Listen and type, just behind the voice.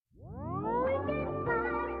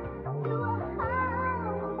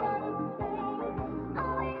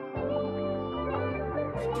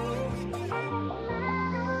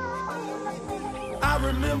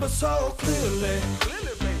remember so clearly.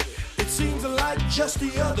 It seems like just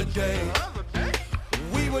the other day.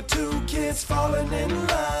 We were two kids falling in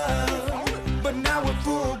love, but now we're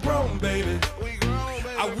full grown, baby.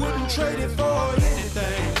 I wouldn't trade it for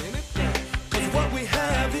anything, 'cause what we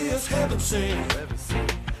have is heaven sent.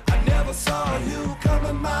 I never saw you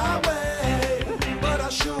coming my way, but I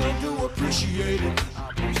sure do appreciate it.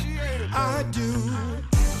 I do.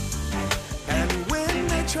 And when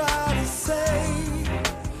they try to say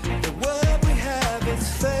the word we have is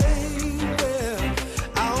fake, well,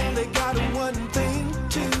 I only got one thing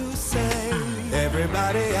to say.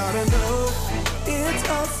 Everybody ought to know it's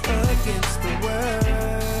us against the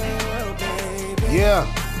world, baby. Yeah.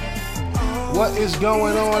 What is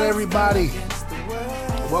going on, everybody?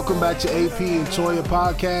 Welcome back to AP and Toya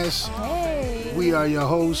Podcast. Hey. We are your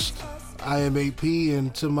host. I am AP,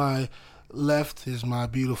 and to my left is my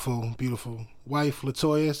beautiful, beautiful wife,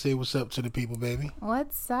 Latoya. Say what's up to the people, baby.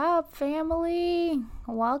 What's up, family?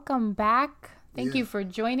 Welcome back. Thank you for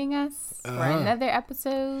joining us for another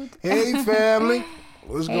episode. Hey, family.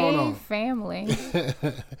 What's going on? Hey, family. Hey,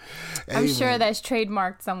 I'm sure man. that's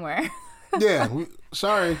trademarked somewhere. Yeah,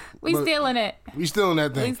 sorry. We but stealing it. We still in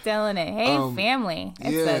that We thing. stealing it. Hey, family.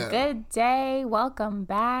 It's yeah. a good day. Welcome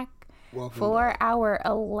back. Welcome For back. our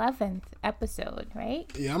 11th episode,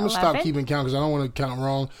 right? Yeah, I'm going to stop keeping count because I don't want to count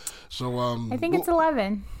wrong. So I think it's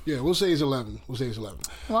 11. Yeah, we'll say it's 11.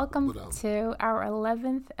 Welcome to our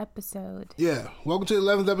 11th episode. Yeah, welcome to the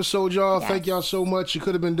 11th episode, y'all. Yes. Thank y'all so much. You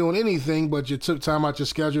could have been doing anything, but you took time out your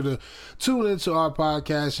schedule to tune into our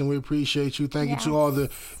podcast, and we appreciate you. Thank you to all the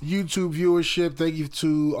YouTube viewership. Thank you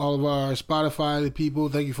to all of our Spotify people.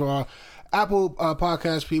 Thank you for our Apple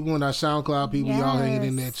podcast people and our SoundCloud people. Y'all hanging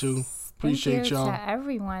in there, too. Appreciate y'all. Thank you to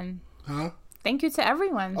everyone. Huh? Thank you to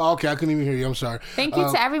everyone. Oh, okay, I couldn't even hear you. I'm sorry. Thank you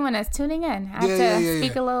to everyone that's tuning in. I have to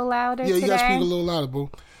speak a little louder today. Yeah, you got to speak a little louder,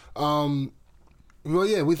 boo. Well,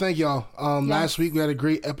 yeah, we thank y'all. Last week we had a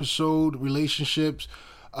great episode, relationships.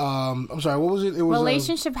 I'm sorry, what was it? It was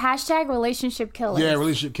relationship relationship killers. Yeah,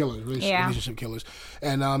 relationship killers. Relationship killers.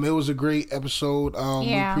 And it was a great episode.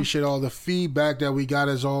 We appreciate all the feedback that we got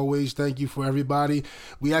as always. Thank you for everybody.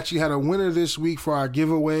 We actually had a winner this week for our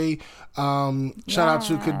giveaway. Shout out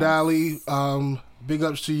to Kadali. Big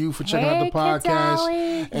ups to you for checking out the podcast.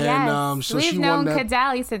 Kadali. And so we've known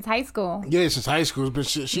Kadali since high school. Yeah, since high school. But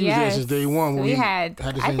she was there since day one. We had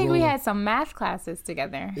we had some math classes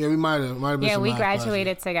together. Yeah, we might have been. Yeah, some we math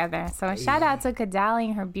graduated classes together. So shout out to Kadali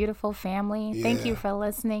and her beautiful family. Yeah. Thank you for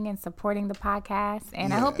listening and supporting the podcast.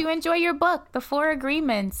 And I hope you enjoy your book, The 4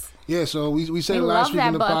 Agreements. Yeah, so we said last week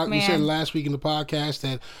in the podcast. We said last week in the podcast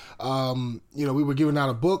that we were giving out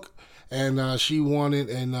a book. And she won it,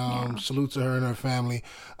 and salute to her and her family.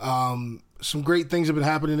 Some great things have been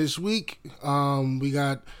happening this week. We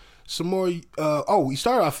got some more. We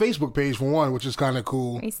started our Facebook page for one, which is kind of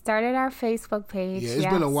cool. We started our Facebook page. Yeah, it's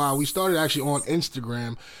been a while. We started actually on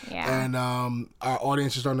Instagram, and our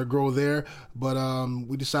audience is starting to grow there. But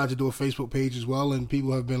we decided to do a Facebook page as well, and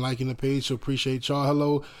people have been liking the page, so appreciate y'all.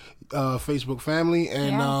 Hello, Facebook family,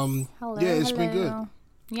 and it's been good.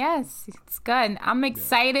 Yes, it's good. I'm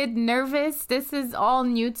excited, nervous. This is all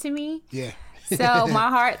new to me. Yeah. So my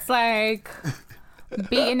heart's like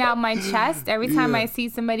beating out my chest. Every time I see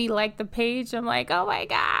somebody like the page, I'm like, oh my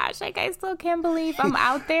gosh, like I still can't believe I'm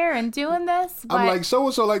out there and doing this. But I'm like,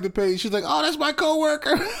 so-and-so like the page. She's like, oh, that's my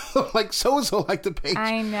coworker. I'm like, so-and-so like the page.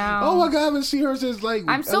 I know. Oh my God, I haven't seen her since like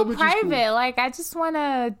I'm so private. School. Like I just want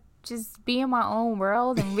to just be in my own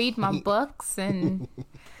world and read my books and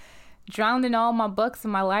drowned in all my books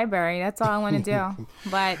in my library. That's all I want to do.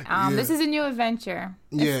 But this is a new adventure.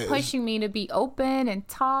 It's pushing me to be open and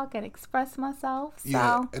talk and express myself. So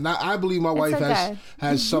yeah, and I believe my wife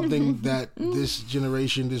has something that this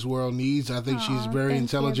generation, this world needs. I think she's very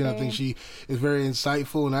intelligent. I think she is very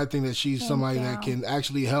insightful, and I think that she's somebody that can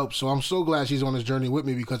actually help. So I'm so glad she's on this journey with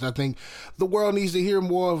me because I think the world needs to hear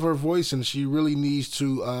more of her voice, and she really needs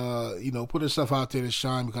to, put herself out there to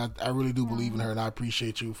shine because I really do believe in her, and I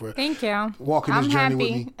appreciate you for walking this journey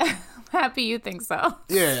with me. Happy you think so.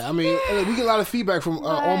 Yeah, I mean, we get a lot of feedback from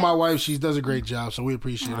on my wife. She does a great job, so we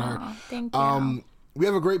appreciate her. Thank you. We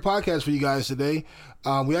have a great podcast for you guys today.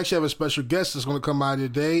 We actually have a special guest that's going to come out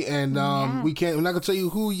today, and we're not going to tell you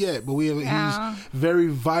who yet, but he's very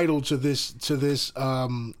vital to this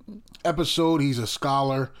episode. He's a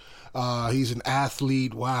scholar. He's an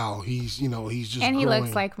athlete. Wow, he's just and he growing.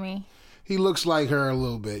 looks like me. He looks like her a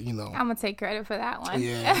little bit, I'm going to take credit for that one.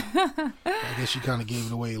 Yeah. I guess she kind of gave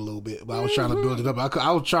it away a little bit, but I was trying to build it up.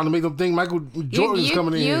 I was trying to make them think Michael Jordan is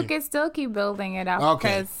coming in. You can still keep building it up.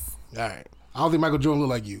 Okay. All right. I don't think Michael Jordan look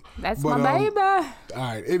like you. That's my baby. All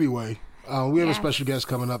right. Anyway. We have a special guest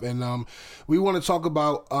coming up, and we want to talk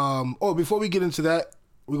about. Before we get into that,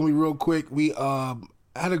 we're gonna be real quick. We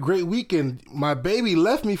had a great weekend. My baby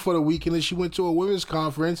left me for the weekend, and she went to a women's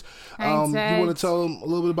conference. You want to tell them a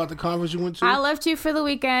little bit about the conference you went to? I left you for the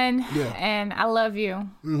weekend, and I love you,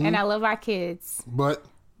 and I love our kids. But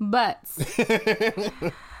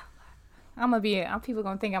people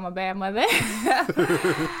gonna think I'm a bad mother.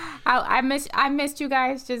 I missed you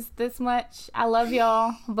guys just this much. I love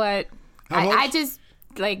y'all, but I just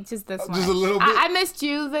this much. Just a little bit. I missed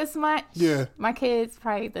you this much. Yeah. My kids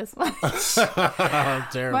probably this much.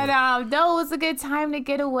 Terrible. But no, it was a good time to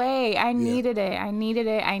get away. I needed it.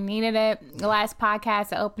 The last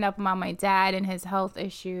podcast I opened up about my dad and his health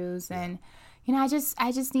issues, and I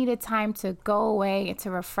just needed time to go away and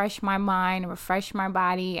to refresh my mind, refresh my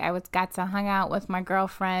body. I got to hang out with my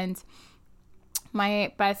girlfriend,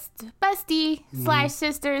 my bestie /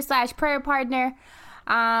 sister / prayer partner,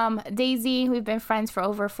 Daisy. We've been friends for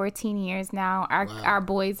over 14 years now. Our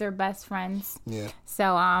boys are best friends. Yeah.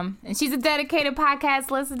 So and she's a dedicated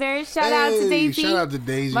podcast listener. Shout out to Daisy. Shout out to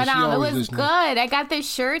Daisy. But it was listening. Good. I got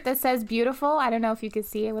this shirt that says beautiful. I don't know if you could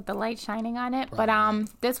see it with the light shining on it. Right.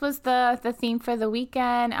 But this was the theme for the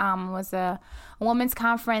weekend. Was a women's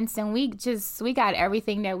conference, and we got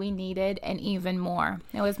everything that we needed and even more.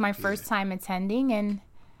 It was my first time attending, and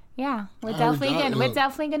we're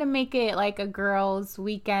definitely gonna make it like a girls'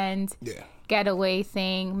 weekend getaway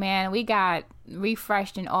thing. Man, we got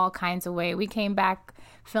refreshed in all kinds of ways. We came back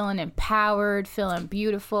feeling empowered, feeling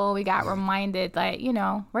beautiful. We got reminded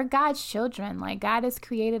we're God's children. Like, God has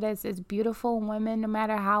created us as beautiful women, no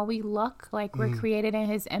matter how we look. Like, we're created in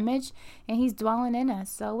His image, and He's dwelling in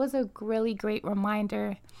us. So it was a really great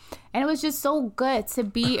reminder, and it was just so good to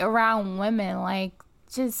be around women. Like,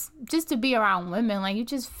 just to be around women, like, you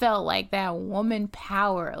just felt like that woman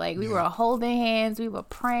power. Like, we were holding hands, we were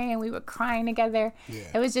praying, we were crying together.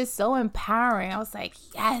 It was just so empowering. I was like,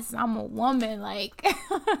 yes, I'm a woman. Like, it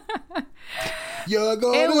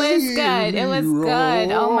was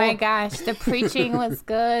good. Oh my gosh, the preaching was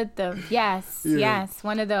good. Yes,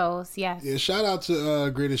 one of those. Yes. Yeah. Shout out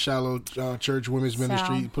to Greater Shiloh Church Women's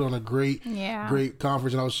Ministry. You put on a great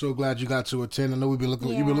conference, and I was so glad you got to attend. I know you've been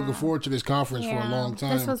looking forward to this conference for a long time.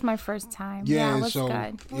 This was my first time. Yeah, it was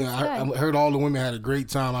good. I heard all the women had a great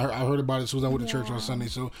time. I heard about it as soon as I went to church on Sunday.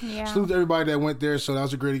 So salute to everybody that went there. So that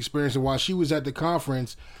was a great experience. And while she was at the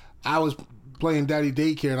conference, I was playing daddy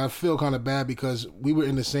daycare, and I feel kind of bad because we were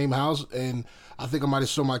in the same house, and I think I might have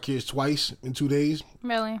saw my kids twice in 2 days.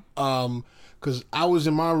 Really? Because I was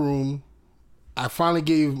in my room. I finally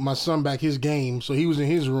gave my son back his game, so he was in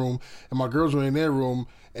his room, and my girls were in their room,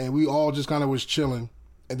 and we all just kind of was chilling.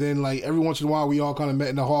 And then, like, every once in a while, we all kind of met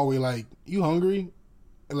in the hallway, like, you hungry?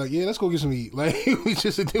 And like, yeah, let's go get some eat. Like, we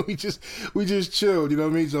just chilled, you know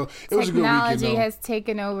what I mean? So it was a good weekend. Technology has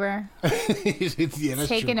taken over. That's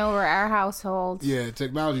taken true. over our household. Yeah,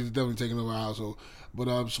 technology is definitely taking over our household.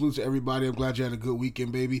 But salute to everybody. I'm glad you had a good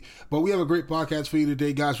weekend, baby. But we have a great podcast for you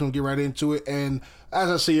today, guys. We're going to get right into it. And as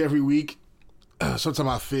I say every week, sometimes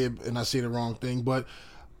I fib and I say the wrong thing, but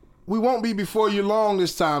we won't be before you long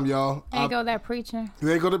this time, y'all. There you go, that preacher.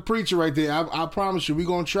 There you go, the preacher right there. I promise you, we're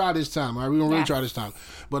going to try this time. All right, we're going to really try this time.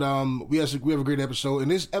 But we have a great episode.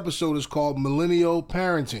 And this episode is called Millennial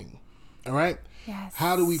Parenting. All right? Yes.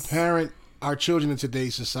 How do we parent our children in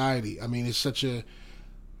today's society? I mean, it's such a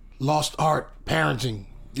lost art, parenting.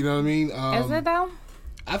 You know what I mean? Is it, though?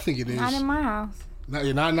 I think it is. Not in my house. Not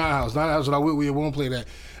in our house. Not in our house. We won't play that.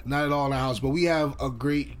 Not at all in our house. But we have a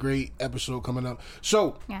great, great episode coming up.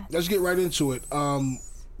 So, let's get right into it.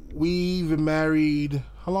 We've been married.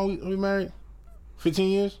 How long are we married? 15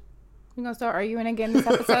 years? We're going to start arguing again this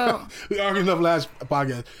episode. We argued enough last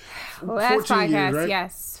podcast. Last podcast, years, right?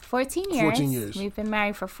 yes. 14 years. 14 years. We've been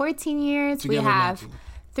married for 14 years. Together we have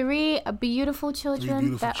 3 beautiful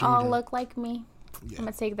children that all look like me. Yeah. I'm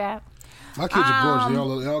going to take that. My kids are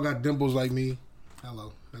gorgeous. They all got dimples like me.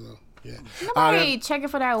 Hello. Yeah. Nobody checking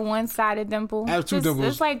for that one-sided dimple. I have 2 dimples.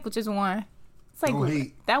 It's like just one. It's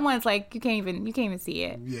like that one's like you can't even see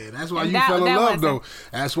it. Yeah, that's why you fell in love though.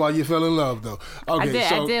 That's why you fell in love though. Okay,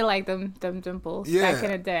 I did like them dimples back in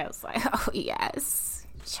the day. I was like, oh yes,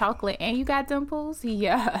 chocolate, and you got dimples,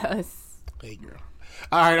 yes. Hey girl.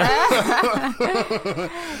 All right.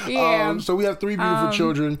 Yeah. So we have 3 beautiful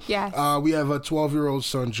children. Yes. We have a 12-year-old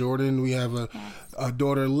son, Jordan. We have a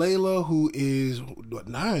daughter, Layla, who is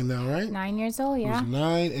 9 now, right? 9 years old, yeah. Who's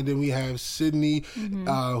 9. And then we have Sydney,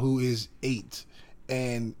 who is 8.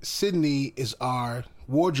 And Sydney is our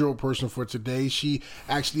wardrobe person for today. She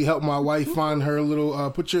actually helped my wife find her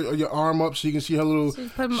little. Put your arm up so you can see her little. She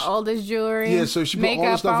put all this jewelry. Yeah, so she put makeup.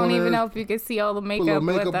 all the stuff on her. I don't even know if you can see all the makeup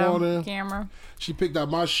with the camera. She picked out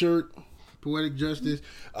my shirt. Poetic Justice.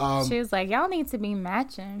 She was like, y'all need to be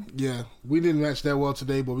matching. Yeah, we didn't match that well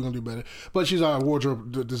today, but we're going to do better. But she's our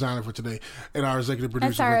wardrobe designer for today and our executive producer.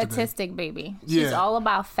 That's our for today. artistic baby. She's all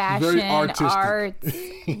about fashion, art,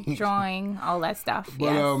 drawing, all that stuff.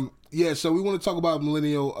 But so we want to talk about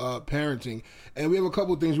millennial parenting. And we have a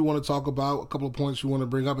couple of things we want to talk about, a couple of points we want to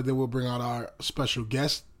bring up, and then we'll bring out our special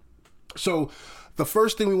guest. So the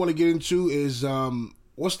first thing we want to get into is...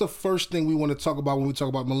 what's the first thing we want to talk about when we talk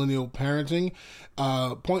about millennial parenting?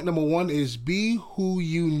 Point number one is be who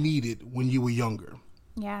you needed when you were younger.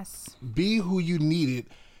 Yes. Be who you needed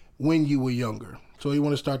when you were younger. So you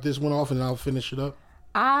want to start this one off and I'll finish it up?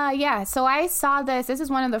 Yeah. So I saw this. This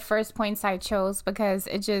is one of the first points I chose because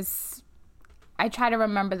I try to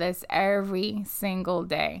remember this every single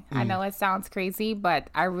day. I know it sounds crazy, but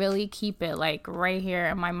I really keep it like right here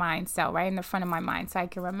in my mind, so right in the front of my mind, so I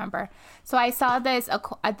can remember. So I saw this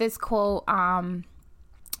quote. I'm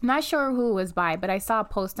not sure who it was by, but I saw a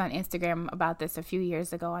post on Instagram about this a few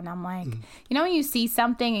years ago, and I'm like, you know, when you see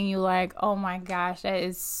something and you're like, oh my gosh, that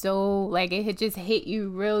is so like it just hit you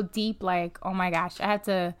real deep, like oh my gosh, I had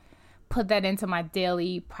to put that into my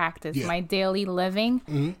daily practice, my daily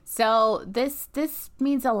living. So this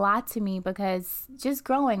means a lot to me because just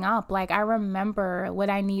growing up, like I remember what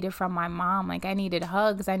I needed from my mom. Like I needed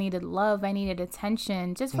hugs, I needed love, I needed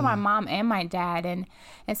attention just from my mom and my dad. And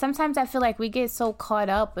sometimes I feel like we get so caught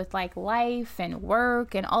up with like life and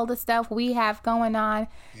work and all the stuff we have going on.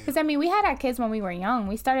 Because I mean, we had our kids when we were young.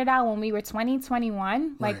 We started out when we were 20,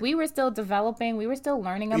 21. Like we were still developing, we were still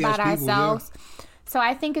learning about ourselves. So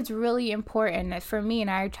I think it's really important for me, and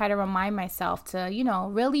I try to remind myself to, you know,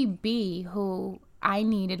 really be who I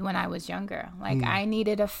needed when I was younger. Like I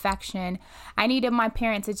needed affection. I needed my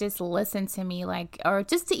parents to just listen to me, like, or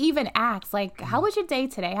just to even ask, like, how was your day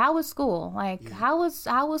today? How was school? Like, how was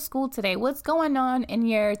school today? What's going on in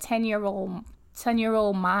your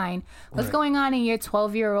 10-year-old mind? What's going on in your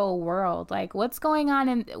 12-year-old world? Like, what's going on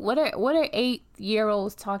in what are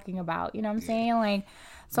 8-year-olds talking about? You know what I'm saying? Like.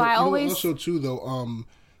 So I always also too though,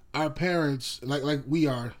 our parents like we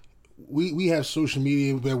are, we have social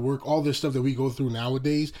media, we have work, all this stuff that we go through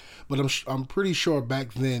nowadays. But I'm pretty sure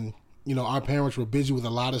back then, you know, our parents were busy with a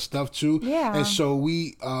lot of stuff too. Yeah. And so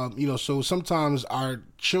we, you know, so sometimes our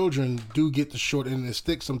children do get the short end of the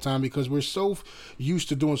stick sometimes because we're so used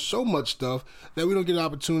to doing so much stuff that we don't get an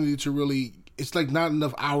opportunity to really. It's like not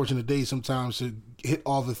enough hours in a day sometimes to hit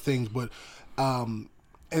all the things, but.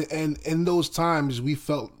 And in those times, we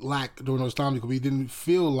felt lack during those times because we didn't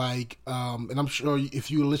feel like, and I'm sure if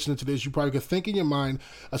you were listening to this, you probably could think in your mind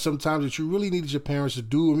of some times that you really needed your parents to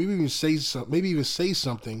do, or maybe even say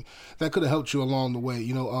something that could have helped you along the way.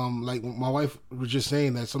 You know, like my wife was just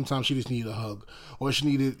saying that sometimes she just needed a hug, or she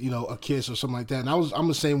needed, you know, a kiss or something like that. And I'm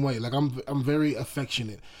the same way. Like I'm very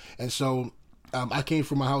affectionate, and so. I came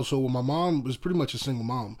from a household where my mom was pretty much a single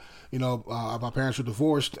mom. You know, my parents were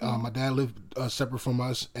divorced. My dad lived separate from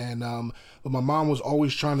us, and but my mom was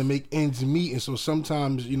always trying to make ends meet. And so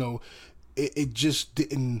sometimes, you know, it just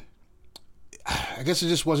didn't. I guess it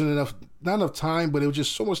just wasn't not enough time, but it was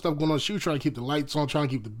just so much stuff going on. She was trying to keep the lights on, trying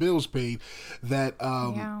to keep the bills paid. That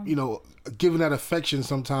you know, giving that affection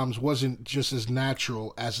sometimes wasn't just as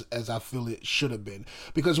natural as I feel it should have been.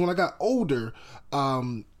 Because when I got older.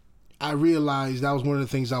 I realized that was one of the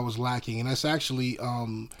things I was lacking, and that's actually,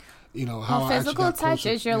 you know, how I actually got touch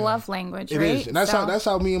is your love language, right? It is, and that's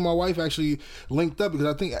how me and my wife actually linked up because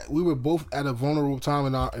I think we were both at a vulnerable time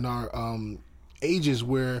in our ages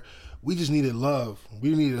where we just needed love,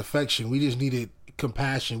 we needed affection, we just needed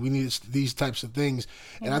compassion, we needed these types of things,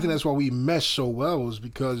 and I think that's why we meshed so well was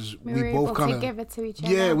because we both kind of give it to each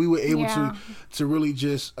other. Yeah, we were able to really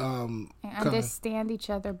just understand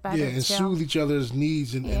each other better, and soothe each other's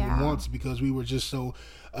needs and wants because we were just so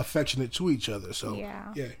affectionate to each other. So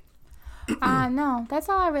no, that's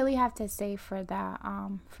all I really have to say for that.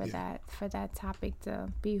 For that topic, to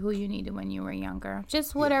be who you needed when you were younger.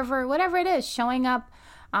 Just whatever it is, showing up.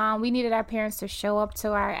 We needed our parents to show up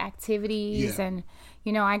to our activities, and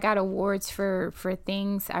you know, I got awards for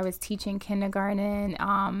things. I was teaching kindergarten,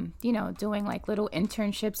 you know, doing like little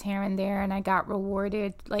internships here and there, and I got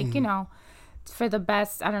rewarded, like you know, for the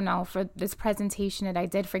best, I don't know, for this presentation that I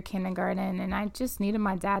did for kindergarten. And I just needed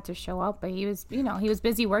my dad to show up, but he was, you know, he was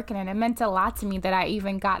busy working, and it meant a lot to me that I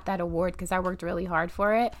even got that award because I worked really hard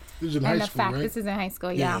for it. This is in high school, right? This is in high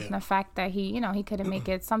school, yeah. And the fact that he, you know, he couldn't make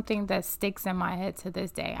it, something that sticks in my head to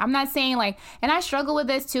this day. I'm not saying like, and I struggle with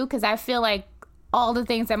this too because I feel like all the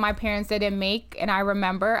things that my parents didn't make and I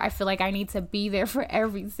remember, I feel like I need to be there for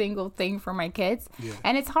every single thing for my kids. Yeah.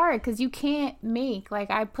 And it's hard because you can't make,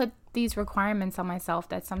 like, I put these requirements on myself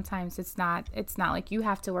that sometimes it's not like you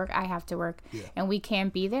have to work, I have to work, and we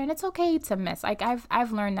can't be there, and it's okay to miss. Like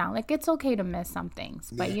I've learned now, like, it's okay to miss some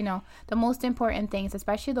things, but you know, the most important things,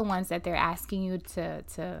 especially the ones that they're asking you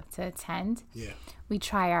to attend, we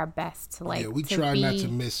try our best to, like, we try not to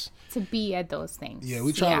miss, to be at those things.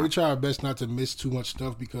 We try our best not to miss too much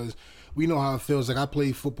stuff, because we know how it feels. Like, I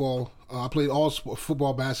played football, I played all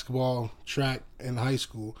football, basketball, track in high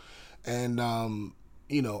school, and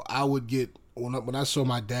you know, I would get, when I saw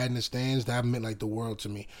my dad in the stands, that meant like the world to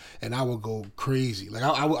me, and I would go crazy. Like,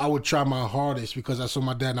 I would try my hardest because I saw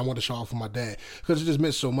my dad and I wanted to show off for my dad, because it just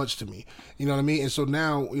meant so much to me. You know what I mean? And so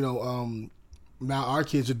now, you know, now our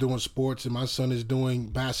kids are doing sports, and my son is doing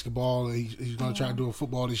basketball, and he's going to try to do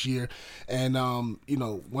football this year. And, you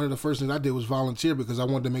know, one of the first things I did was volunteer, because I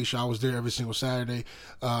wanted to make sure I was there every single Saturday,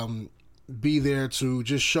 be there to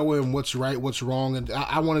just show him what's right, what's wrong. And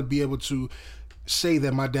I want to be able to say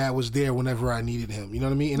that my dad was there whenever I needed him. You know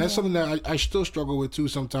what I mean? And that's something that I still struggle with too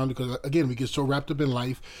sometimes, because, again, we get so wrapped up in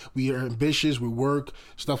life. We are ambitious, we work,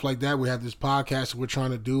 stuff like that. We have this podcast that we're trying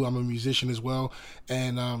to do. I'm a musician as well.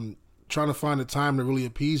 And trying to find the time to really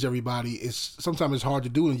appease everybody is sometimes it's hard to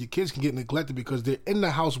do, and your kids can get neglected because they're in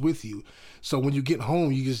the house with you. So when you get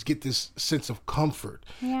home, you just get this sense of comfort,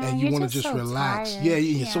 and you want to just so relax. Tired.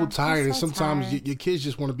 You're so tired, and sometimes your kids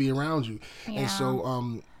just want to be around you. And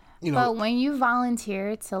so you know, but when you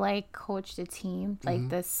volunteer to, like, coach the team, like,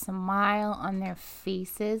 the smile on their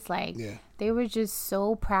faces, like, they were just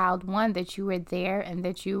so proud, one, that you were there and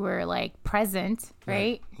that you were, like, present,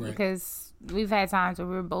 right? Because we've had times where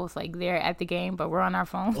we're both, like, there at the game, but we're on our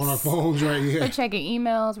phones. On our phones, right, We're checking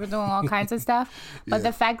emails, we're doing all kinds of stuff. But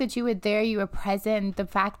the fact that you were there, you were present, the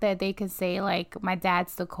fact that they could say, like, my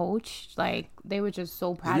dad's the coach, like, they were just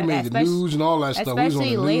so proud of that. The news and all that stuff.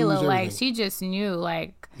 Especially Layla, like, she just knew,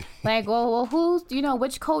 like, well, who's, you know,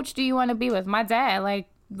 which coach do you want to be with? My dad, like,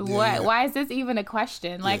 why is this even a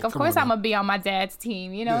question? Like, of course I'm gonna be on my dad's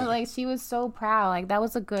team, you know? Like, she was so proud. Like, that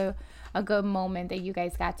was a good moment that you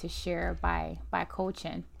guys got to share by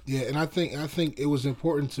coaching. Yeah, and I think it was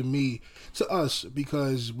important to us,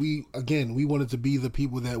 because we wanted to be the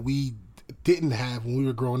people that we didn't have when we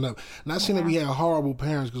were growing up. Not saying that we had horrible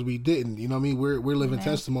parents, because we didn't. You know what I mean? We're living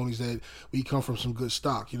testimonies that we come from some good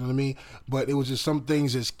stock. You know what I mean? But it was just some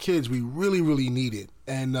things as kids we really, really needed,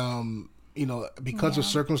 and you know, because of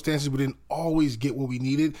circumstances, we didn't always get what we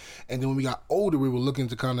needed. And then when we got older, we were looking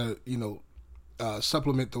to kind of, you know,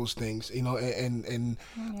 supplement those things, you know, and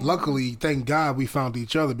luckily, thank God, we found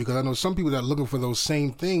each other, because I know some people that are looking for those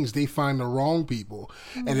same things, they find the wrong people,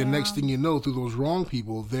 and the next thing you know, through those wrong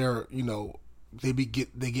people, they're, you know, they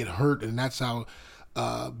get hurt, and that's how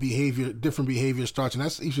different behavior starts, and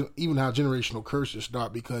that's even how generational curses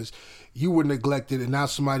start, because you were neglected, and now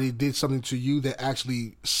somebody did something to you that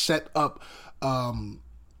actually set up a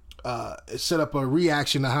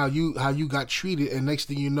reaction to how you got treated, and next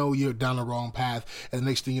thing you know, you're down the wrong path, and the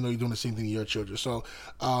next thing you know, you're doing the same thing to your children. So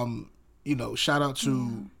you know, shout out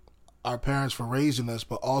to our parents for raising us,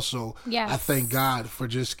 but also I thank God for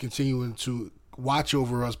just continuing to watch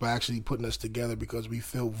over us by actually putting us together, because we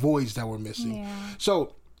fill voids that were missing.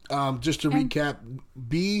 So just to recap,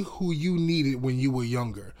 be who you needed when you were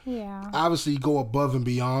younger. Obviously go above and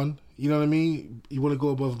beyond. You know what I mean? You want to go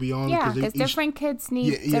above and beyond. Yeah, because different kids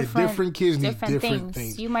need different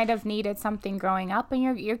things. You might have needed something growing up,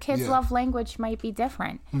 and your kids' love language might be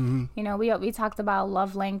different. You know, we talked about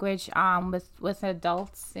love language with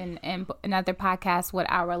adults in another podcast, what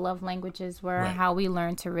our love languages were, how we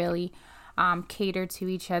learned to really cater to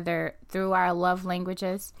each other through our love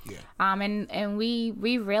languages. And we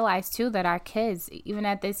realized too that our kids, even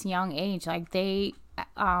at this young age, like they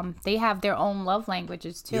have their own love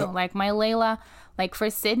languages too. Like my Layla, like for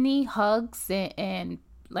Sydney, hugs and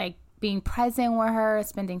like being present with her,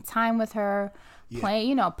 spending time with her,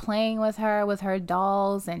 playing with her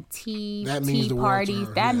dolls and tea parties.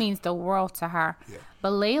 That means the world to her.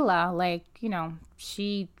 But Layla, like, you know,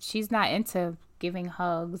 she's not into giving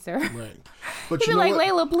hugs or But you'd be like,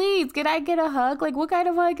 Layla, please, can I get a hug? Like, what kind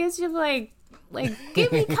of hug is she like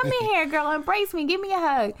give me, come in here, girl, embrace me, give me a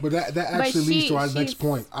hug. But that actually leads to our next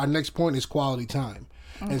point. Our next point is quality time.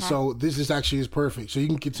 Okay. And so this is actually is perfect. So you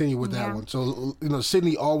can continue with that one. So,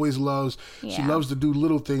 Sydney always loves, she loves to do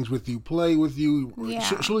little things with you, play with you. Yeah.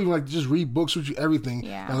 She'll even like just read books with you, everything.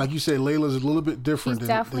 Yeah. And like you said, Layla's a little bit different than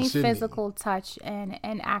Sydney. Definitely physical touch and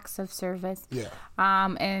acts of service. Yeah.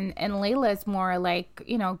 And Layla is more like,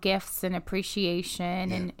 gifts and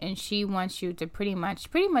appreciation, and she wants you to pretty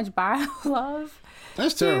much buy love.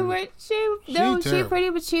 That's terrible. She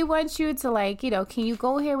wants you to like, can you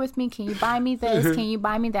go here with me? Can you buy me this? Can you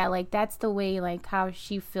buy me that? Like, that's the way, like, how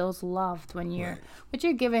she feels loved when you're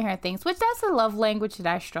giving her things, which that's a love language that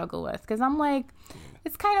I struggle with. Cause I'm like,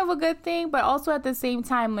 it's kind of a good thing, but also at the same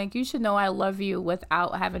time, like, you should know I love you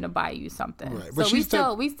without having to buy you something. Right. But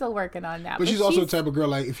so we still working on that. But she's also the type of girl,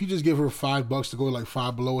 like, if you just give her $5 to go like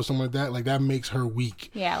Five Below or something like that makes her weak.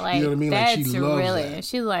 Yeah, like, you know what I mean? Like, she loves that.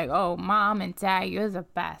 She's like, oh, Mom and Dad, you're the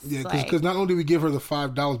best. Yeah, because not only did we give her the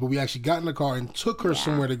 $5, but we actually got in the car and took her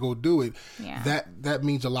somewhere to go do it. Yeah. That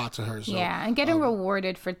means a lot to her. So, yeah, and getting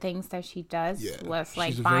rewarded for things that she does with,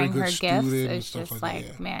 like, buying her gifts is just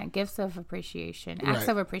like man, gifts of appreciation, acts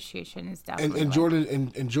of appreciation. Is definitely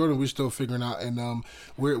and Jordan, we're still figuring out, and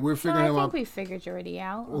we're figuring him out. I think we figured Jordy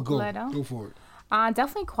out. Well, go for it.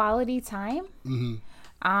 Definitely quality time.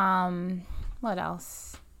 Mm-hmm. What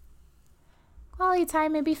else? Quality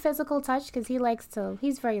time, maybe physical touch, because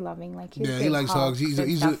he's very loving. Like, he likes hugs.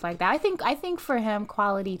 He's stuff like that. I think for him,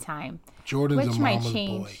 quality time. Jordan's a mama's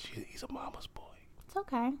boy. He's a mama's boy. It's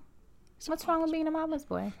okay. What's wrong with being a mama's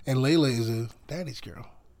boy? And Layla is a daddy's girl.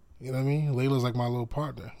 You know what I mean? Layla's like my little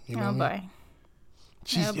partner. You know what I mean?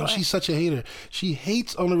 She's such a hater. She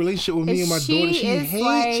hates on the relationship with me and my daughter. She hates.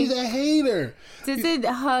 Like, she's a hater. Doesn't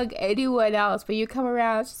hug anyone else, but you come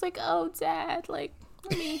around, she's like, "Oh, Dad, like,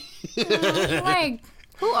 let me." Like,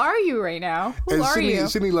 who are you right now? Who are you?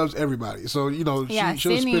 Sydney loves everybody. So,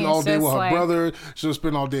 she'll spend all day with her brother. She'll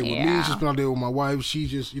spend all day with me. She'll spend all day with my wife. She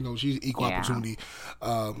just, she's equal opportunity.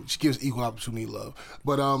 She gives equal opportunity love.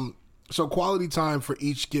 But so quality time for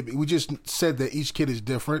each kid. We just said that each kid is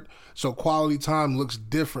different. So quality time looks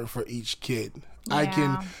different for each kid. Yeah. I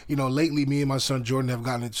can, lately me and my son Jordan have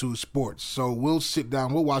gotten into sports. So we'll sit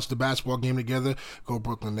down, we'll watch the basketball game together, go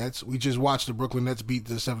Brooklyn Nets. We just watched the Brooklyn Nets beat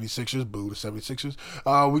the 76ers. Boo, the 76ers.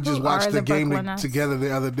 We just watched the game together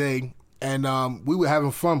the other day. And we were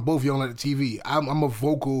having fun, both yelling at the TV. I'm a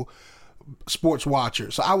vocal sports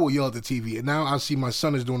watcher, so I will yell at the TV, and now I see my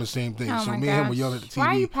son is doing the same thing. So me and him will yell at the TV. Why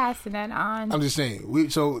are you passing that on? I'm just saying.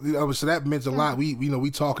 So that meant a lot.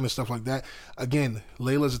 We talking and stuff like that. Again,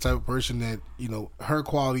 Layla's the type of person that her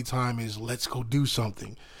quality time is let's go do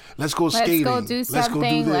something, let's go skating, let's go do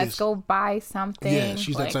something, let's go buy something. Yeah,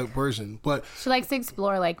 she's that type of person. But she likes to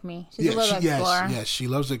explore like me. She's a little explorer. Yes, she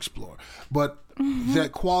loves to explore. But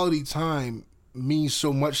that quality time means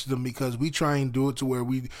so much to them because we try and do it to where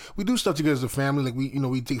we do stuff together as a family, like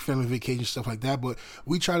we take family vacations, stuff like that, but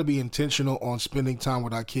we try to be intentional on spending time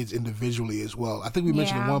with our kids individually as well. I think we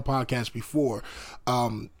mentioned in one podcast before,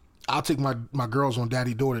 I'll take my girls on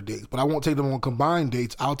daddy-daughter dates, but I won't take them on combined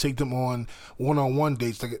dates. I'll take them on one-on-one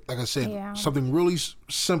dates. Like I said, something really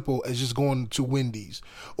simple as just going to Wendy's,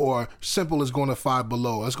 or simple as going to Five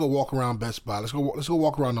Below. Let's go walk around Best Buy. Let's go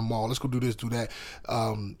walk around the mall. Let's go do this, do that.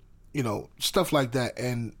 Stuff like that.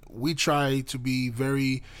 And we try to be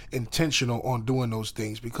very intentional on doing those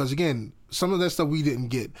things because, again, some of that stuff we didn't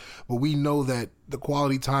get, but we know that the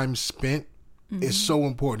quality time spent is so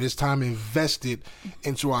important. It's time invested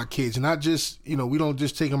into our kids. And not just, we don't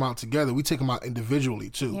just take them out together. We take them out individually,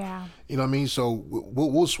 too. Yeah. You know what I mean? So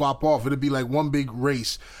we'll swap off. It'll be like one big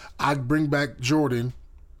race. I bring back Jordan,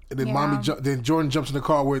 and then then Jordan jumps in the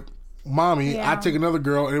car with Mommy. I take another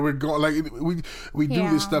girl, and we're going like we do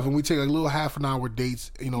this stuff, and we take like little half an hour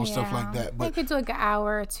dates, stuff like that. But we could do like an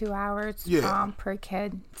hour or 2 hours per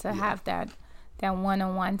kid to have that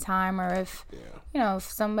one-on-one time, or if if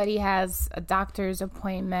somebody has a doctor's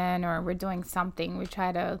appointment or we're doing something, we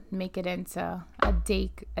try to make it into a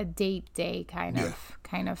date day kind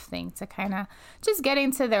of thing to kind of just get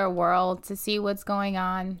into their world, to see what's going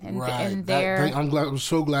on in their. I'm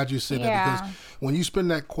so glad you said that, because when you spend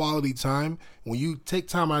that quality time, when you take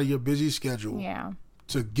time out of your busy schedule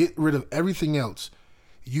to get rid of everything else,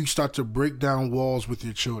 you start to break down walls with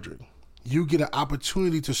your children. You get an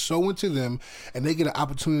opportunity to sow into them, and they get an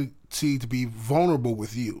opportunity to be vulnerable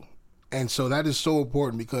with you. And so that is so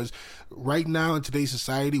important, because right now in today's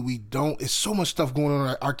society, it's so much stuff going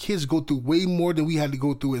on. Our kids go through way more than we had to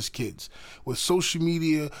go through as kids. With social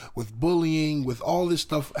media, with bullying, with all this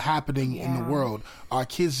stuff happening in the world, our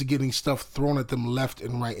kids are getting stuff thrown at them left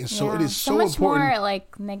and right. And so it is so much important. More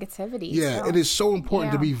like negativity. Yeah, it is so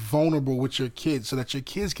important to be vulnerable with your kids, so that your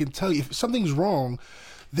kids can tell you if something's wrong.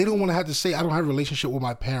 they don't want to have to say, I don't have a relationship with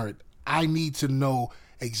my parent. I need to know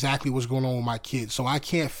exactly what's going on with my kids. So I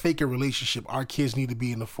can't fake a relationship. Our kids need to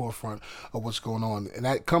be in the forefront of what's going on. And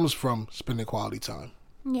that comes from spending quality time.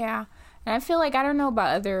 Yeah. And I feel like, I don't know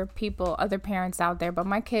about other people, other parents out there, but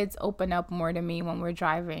my kids open up more to me when we're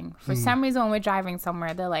driving. For some reason, when we're driving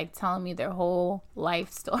somewhere, they're like telling me their whole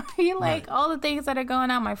life story, like all the things that are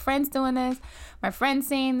going on. My friend's doing this, my friend's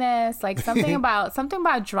saying this, like something about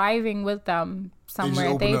driving with them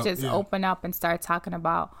somewhere. They just open up and start talking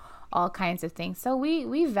about all kinds of things. So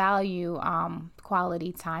we value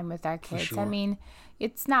quality time with our kids. Sure. I mean,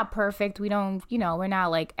 it's not perfect. We don't, we're not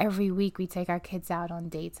like every week we take our kids out on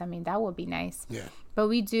dates. I mean, that would be nice. Yeah. But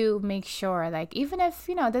we do make sure, like, even if,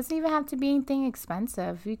 it doesn't even have to be anything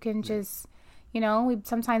expensive. You can just,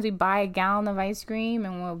 sometimes we buy a gallon of ice cream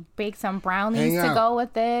and we'll bake some brownies to go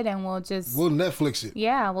with it, and we'll Netflix it.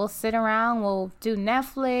 Yeah, we'll sit around. We'll do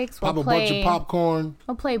Netflix. Pop a bunch of popcorn.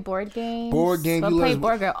 We'll play board games. We'll play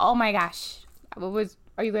board game. Oh my gosh.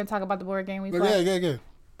 Are you going to talk about the board game we played? Yeah.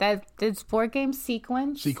 This board game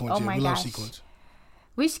Sequence. Oh my gosh. Love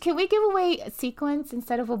Sequence. Can we give away a Sequence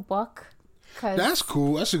instead of a book? That's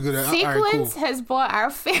cool. That's a good idea. Sequence has brought our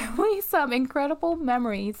family some incredible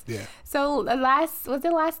memories. Yeah. So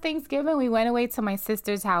last Thanksgiving, we went away to my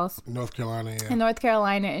sister's house in North Carolina. Yeah. In North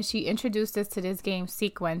Carolina, and she introduced us to this game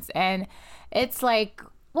Sequence, and it's like,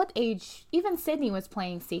 what age? Even Sydney was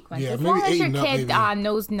playing Sequence. As long as your kid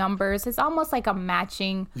knows numbers, it's almost like a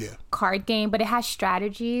matching card game, but it has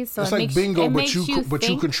strategies. So it's like bingo, but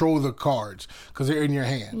you control the cards because they're in your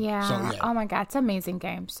hand. Yeah. So, oh my God, it's an amazing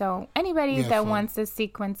game. So anybody that wants this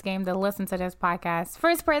Sequence game to listen to this podcast,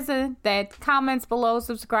 first person that comments below,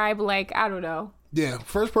 subscribe, like, I don't know. Yeah,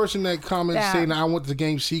 first person that comments saying, I want the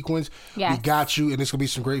game Sequence, we got you, and it's going to be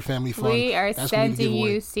some great family fun. We are sending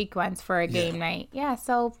you Sequence for a game night. Yeah,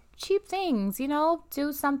 so cheap things,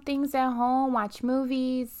 do some things at home, watch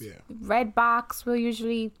movies. Yeah. Redbox, we'll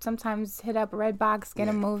usually sometimes hit up Redbox, get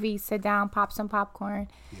a movie, sit down, pop some popcorn.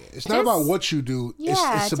 Yeah. It's not about what you do.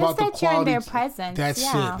 It's about the quality. You're in their presence. That's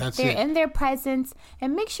it. They're in their presence,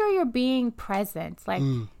 and make sure you're being present. Like,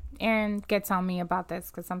 Aaron gets on me about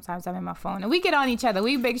this because sometimes I'm in my phone, and we get on each other.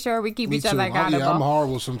 We make sure we keep each other accountable. Yeah, I'm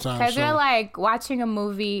horrible sometimes. Because they're like watching a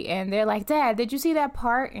movie, and they're like, "Dad, did you see that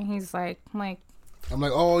part?" And he's like, "I'm like,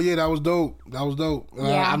 oh yeah, that was dope.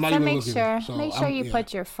 Yeah, I'm not even looking. Make sure you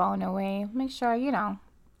put your phone away. Make sure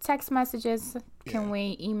text messages can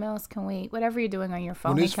wait, emails can wait, whatever you're doing on your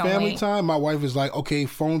phone. When it's family time, my wife is like, okay,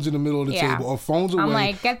 phone's in the middle of the table, or phone's away. I'm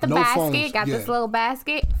like, get the basket, phones. Got this little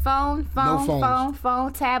basket, phone,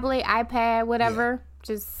 tablet, iPad, whatever,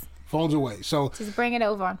 just phones away. So just bring it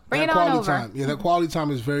over. Bring it on over. Time. Yeah, that quality time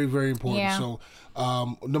is very, very important. Yeah. So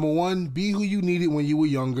number one, be who you needed when you were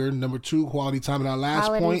younger. Number two, quality time. And our last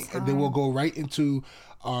point, and then we'll go right into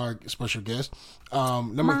our special guest.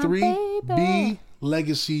 Number three, be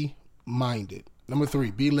legacy minded. Number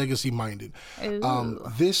three, be legacy minded.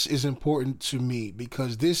 This is important to me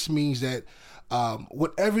because this means that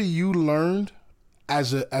whatever you learned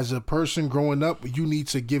as a person growing up, you need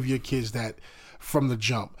to give your kids that from the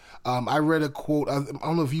jump. I read a quote. I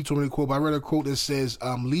don't know if you told me the quote, but I read a quote that says,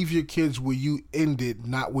 leave your kids where you ended,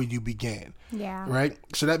 not where you began. Yeah. Right?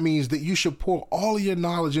 So that means that you should pour all of your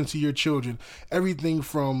knowledge into your children. Everything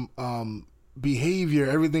from behavior,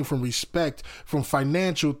 everything from respect, from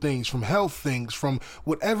financial things, from health things, from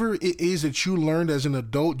whatever it is that you learned as an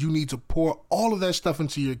adult, you need to pour all of that stuff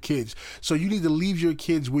into your kids. So you need to leave your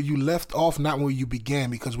kids where you left off, not where you began,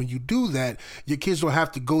 because when you do that, your kids don't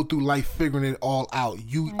have to go through life figuring it all out.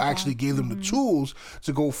 You actually gave them the tools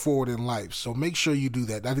to go forward in life. So make sure you do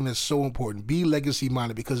that. I think that's so important. Be legacy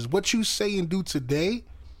minded, because what you say and do today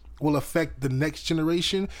will affect the next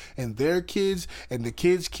generation and their kids and the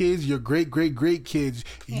kids' kids, your great kids.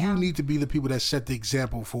 Yeah. You need to be the people that set the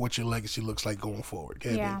example for what your legacy looks like going forward.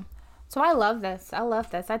 Yeah. So I love this.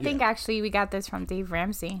 I think actually we got this from Dave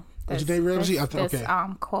Ramsey. Was it Dave Ramsey? This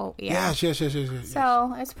quote. Yeah. Yes.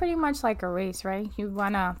 So it's pretty much like a race, right? You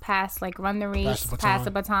want to run the race, pass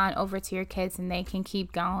the baton over to your kids, and they can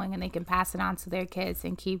keep going, and they can pass it on to their kids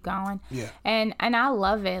and keep going. Yeah. And I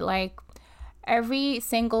love it. Like, every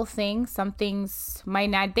single thing, some things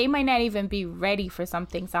might not even be ready for some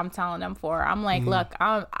things I'm telling them for. I'm like, look,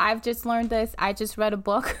 I've just learned this. I just read a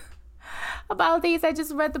book about these. I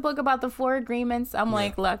just read the book about the 4 agreements. I'm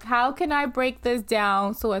like, look, how can I break this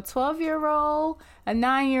down so a 12-year-old, a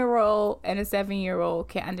 9-year-old, and a 7-year-old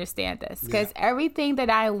can understand this? Because everything that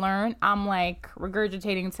I learn, I'm like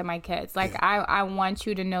regurgitating to my kids. Like, I want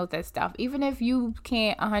you to know this stuff, even if you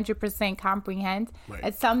can't 100% comprehend.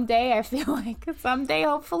 And someday, I feel like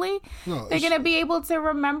hopefully they're gonna be able to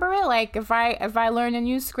remember it. Like if I learn a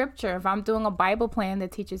new scripture, if I'm doing a Bible plan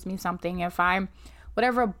that teaches me something, if I'm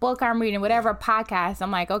whatever book I'm reading, whatever podcast,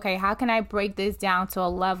 I'm like, okay, how can I break this down to a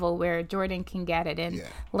level where Jordan can get it and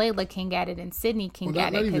Layla can get it and Sydney can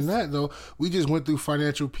get it? Not even that, though. We just went through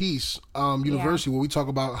Financial Peace University where we talk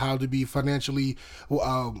about how to be financially,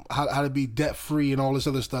 how to be debt-free and all this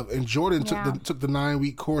other stuff. And Jordan took the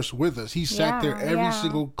 9-week course with us. He sat there every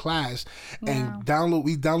single class and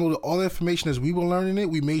we downloaded all the information as we were learning it.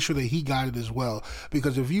 We made sure that he got it as well.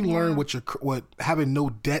 Because if you learn what having no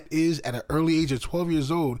debt is at an early age of 12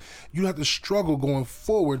 years old, you have to struggle going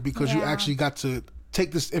forward because you actually got to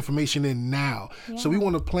take this information in now. So we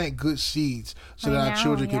want to plant good seeds so that our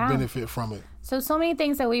children can benefit from it. So many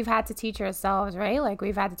things that we've had to teach ourselves, right? Like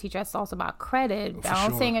we've had to teach ourselves about credit,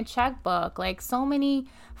 balancing a checkbook, like so many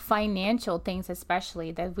financial things,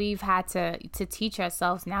 especially that we've had to teach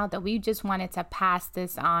ourselves now that we just wanted to pass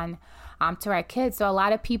this on to our kids. So a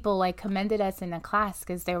lot of people like commended us in the class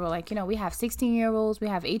because they were like, we have 16-year-olds, we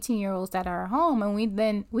have 18-year-olds that are home, and we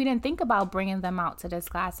didn't think about bringing them out to this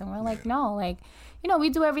class. And we're like, no, like,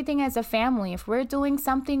 we do everything as a family. If we're doing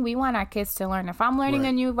something, we want our kids to learn. If I'm learning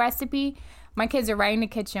a new recipe, my kids are right in the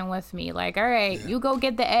kitchen with me. Like, all right, you go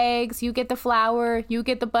get the eggs, you get the flour, you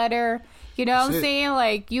get the butter. You know what I'm saying?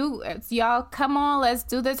 Like, y'all come on, let's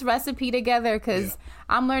do this recipe together because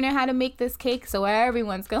I'm learning how to make this cake, so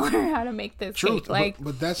everyone's going to learn how to make this cake. Like,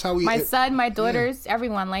 but that's how we... My son, my daughters,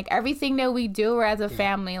 everyone. Like, everything that we do as a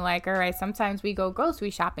family, like, all right, sometimes we go grocery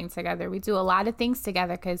shopping together. We do a lot of things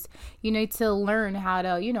together because you need to learn how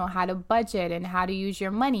to, how to budget and how to use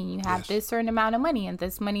your money. You have this certain amount of money, and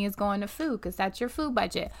this money is going to food because that's your food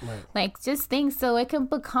budget. Right. Like, just things so it can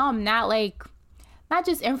become not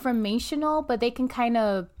just informational, but they can kind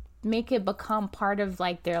of make it become part of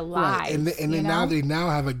like their lives. Right. And then now they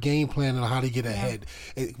have a game plan on how to get ahead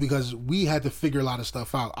because we had to figure a lot of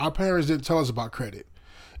stuff out. Our parents didn't tell us about credit.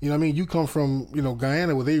 You know what I mean? You come from,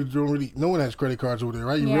 Guyana where they don't really, no one has credit cards over there,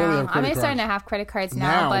 right? You rarely have credit cards. Starting to have credit cards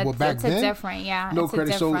now, but back it's then, different, no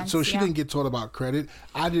credit. So she didn't get taught about credit.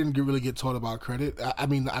 I didn't really get taught about credit. I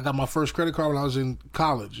got my first credit card when I was in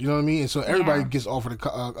college. You know what I mean? And so everybody gets offered a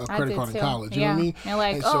credit card in college. You know what I mean? They're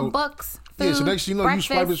like, books. Food, so next thing you know,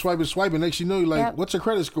 breakfast. you swipe, and next thing you know, you're like, what's your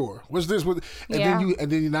credit score? What's this? And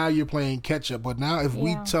then now you're playing catch up. But now if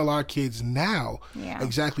we tell our kids now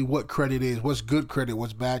exactly what credit is, what's good credit,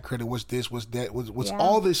 what's bad credit, what's this, what's that, what's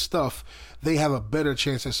all this stuff, they have a better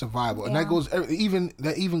chance at survival. And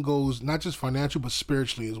that even goes not just financial, but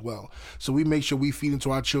spiritually as well. So we make sure we feed into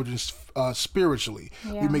our children spiritually.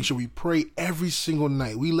 We make sure we pray every single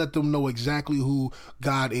night. We let them know exactly who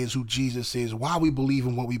God is, who Jesus is, why we believe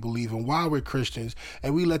in what we believe in, why we're Christians.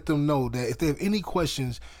 And we let them know that if they have any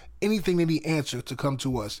questions, anything they need answered, to come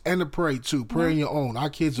to us and to pray too. Pray on your own. Our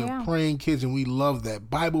kids are praying kids, and we love that.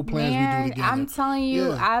 Bible plans we do together. I'm telling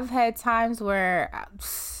you, I've had times where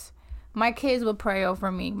my kids would pray over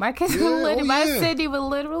me. My kids my Sydney would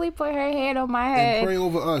literally put her hand on my head and pray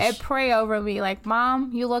over us. And pray over me. Like,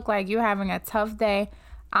 Mom, you look like you're having a tough day.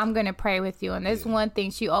 I'm going to pray with you. And there's one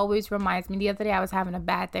thing she always reminds me. The other day I was having a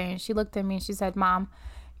bad day, and she looked at me and she said, Mom,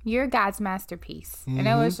 you're God's masterpiece. And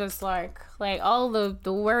it was just like all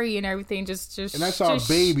the worry and everything just and that's our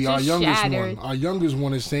baby, our youngest shattered. one. Our youngest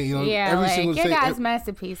one is saying, every single you're God's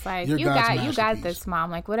masterpiece. Like, you got this, Mom.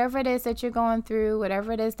 Like, whatever it is that you're going through,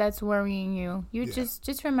 whatever it is that's worrying you,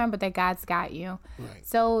 just remember that God's got you. Right.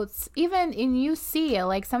 So even and you see it,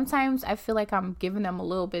 like sometimes I feel like I'm giving them a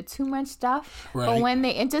little bit too much stuff. Right. But when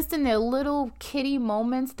and just in their little kitty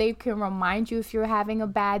moments, they can remind you if you're having a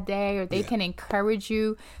bad day, or they can encourage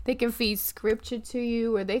you. They can feed scripture to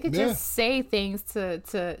you, or they could just say things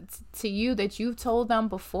to you that you've told them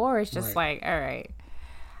before. It's just like, all right.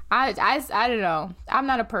 I don't know. I'm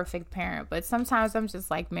not a perfect parent, but sometimes I'm just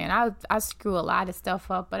like, man, I screw a lot of stuff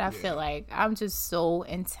up, but I feel like I'm just so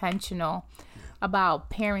intentional about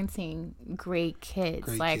parenting great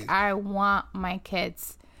kids. I want my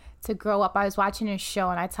kids to grow up. I was watching a show,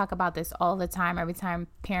 and I talk about this all the time, every time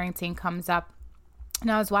parenting comes up.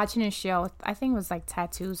 And I was watching a show, I think it was like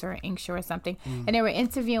Tattoos or Ink Show or something. And they were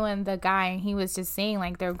interviewing the guy, and he was just saying,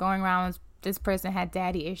 like, they're going around, this person had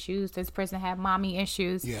daddy issues, this person had mommy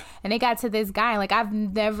issues. Yeah. And they got to this guy, like, I've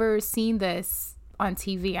never seen this on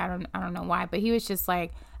TV. I don't know why, but he was just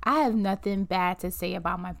like, I have nothing bad to say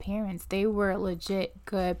about my parents. They were legit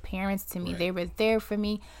good parents to me. Right. They were there for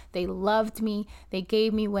me. They loved me. They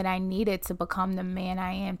gave me what I needed to become the man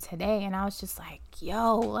I am today. And I was just like,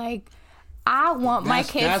 yo, like, I want my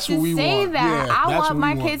kids to say that. Yeah, I want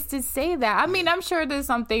my kids to say that. I mean, I'm sure there's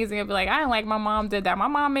some things going to be like, I don't like my mom did that. My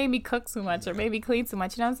mom made me cook too much or made me clean too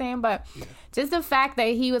much. You know what I'm saying? But just the fact that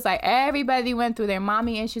he was like, everybody went through their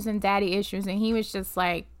mommy issues and daddy issues. And he was just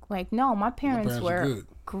like, no, my parents were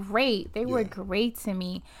great. They were great to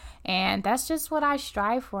me. And that's just what I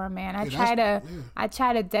strive for, man. I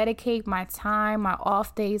try to dedicate my time, my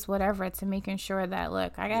off days, whatever, to making sure that,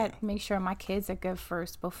 look, I got to make sure my kids are good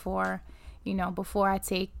first before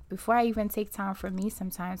I even take time for me.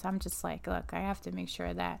 Sometimes I'm just like, look, I have to make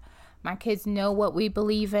sure that my kids know what we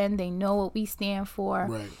believe in. They know what we stand for.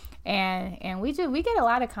 Right. And we get a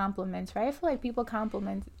lot of compliments, right? I feel like people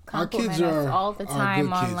compliment us all the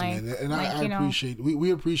time on kids, and I appreciate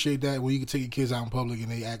we appreciate that when you can take your kids out in public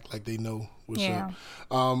and they act like they know what's up.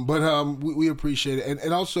 But we appreciate it,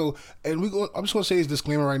 and also I'm just gonna say this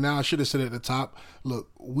disclaimer right now. I should have said it at the top.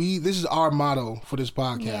 Look, this is our motto for this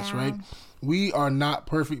podcast, right? We are not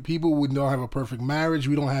perfect people. We don't have a perfect marriage.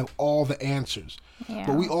 We don't have all the answers. Yeah.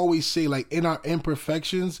 But we always say, like, in our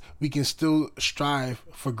imperfections, we can still strive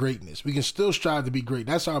for greatness. We can still strive to be great.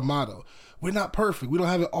 That's our motto. We're not perfect. We don't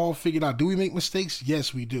have it all figured out. Do we make mistakes?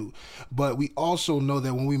 Yes, we do. But we also know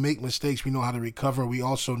that when we make mistakes, we know how to recover. We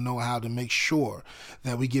also know how to make sure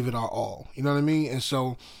that we give it our all. You know what I mean? And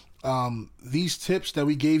so these tips that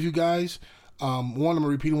we gave you guys, I'm going to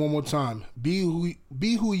repeat it one more time. Be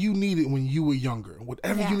who you needed when you were younger.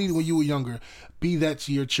 Whatever you needed when you were younger, be that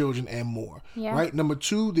to your children and more. Yeah. Right? Number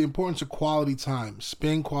 2, the importance of quality time.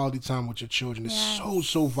 Spend quality time with your children. It's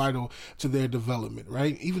so vital to their development,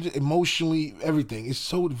 right? Even emotionally, everything. It's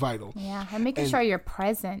so vital. Yeah, and making sure you're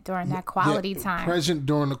present during that quality time. Present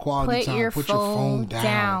during the quality time. Put your phone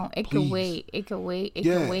down. It can wait. It can wait. It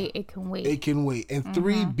can wait. It can wait. It can wait. And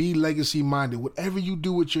 3, be legacy minded. Whatever you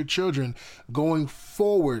do with your children going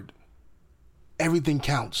forward, everything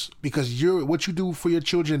counts, because what you do for your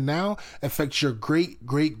children now affects your great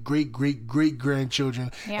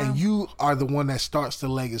grandchildren, and you are the one that starts the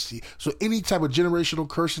legacy. So any type of generational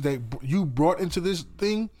curses that you brought into this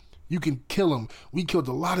thing, you can kill them. We killed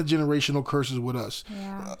a lot of generational curses with us.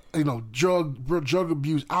 Drug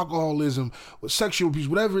abuse, alcoholism, sexual abuse,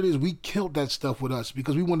 whatever it is, we killed that stuff with us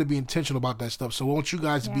because we want to be intentional about that stuff. So I want you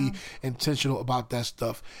guys to be intentional about that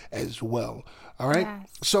stuff as well. All right. Yes.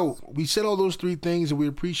 So we said all those 3 things, and we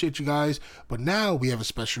appreciate you guys. But now we have a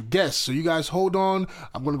special guest. So you guys hold on.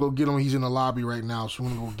 I'm going to go get him. He's in the lobby right now. So I'm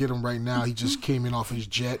going to go get him right now. He just came in off his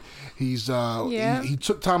jet. He's he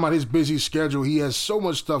took time out of his busy schedule. He has so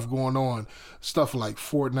much stuff going on. Stuff like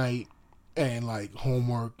Fortnite and like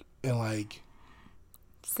homework and like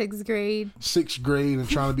 6th grade and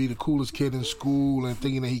trying to be the coolest kid in school and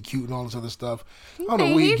thinking that he's cute and all this other stuff. I don't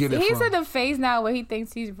know where he get it from. He's in the phase now where he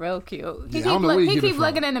thinks he's real cute. He keeps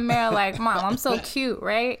looking in the mirror like, Mom, I'm so cute,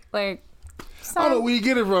 right? Like, I don't know where you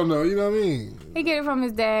get it from, though. You know what I mean? He get it from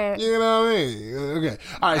his dad. You know what I mean? Okay.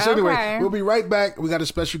 All right. So anyway, we'll be right back. We got a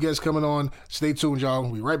special guest coming on. Stay tuned, y'all.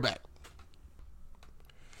 We'll be right back.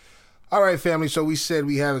 All right, family. So we said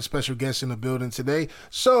we have a special guest in the building today.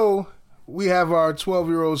 So we have our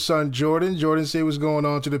 12-year-old son, Jordan. Jordan, say what's going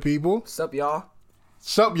on to the people. Sup, y'all?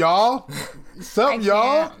 Sup, y'all? Sup,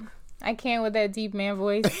 y'all? I can't with that deep man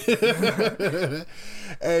voice.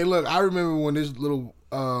 Hey, look, I remember when this little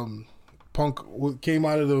punk came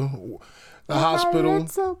out of the hospital.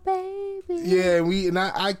 Little baby. Yeah, and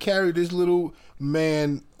I carried this little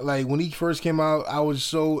man. Like, when he first came out, I was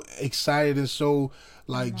so excited and so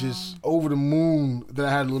just over the moon that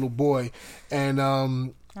I had a little boy. And I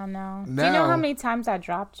know. Do you know how many times I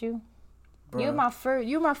dropped you? Bruh.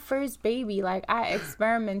 You're my first baby. Like, I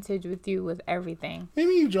experimented with you with everything.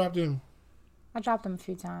 Maybe you dropped him. I dropped him a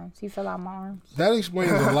few times. He fell out my arms. That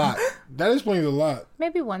explains a lot.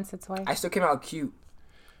 Maybe once or twice. I still came out cute.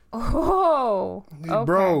 Oh,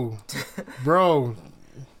 okay. Bro.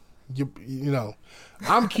 You know,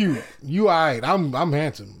 I'm cute. You all right. I'm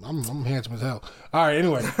handsome. I'm handsome as hell. All right,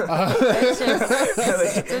 anyway.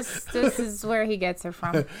 This is where he gets it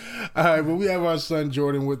from. All right, well, we have our son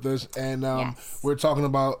Jordan with us, and we're talking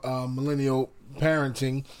about millennial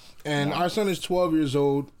parenting. And our son is 12 years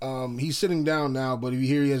old. He's sitting down now, but if you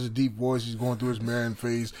hear he has a deep voice, he's going through his marrying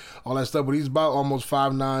phase, all that stuff. But he's about almost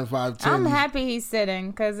 5'9", 5'10". I'm happy he's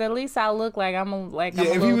sitting, because at least I look like I'm a little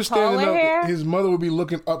if he was standing up, here. his mother would be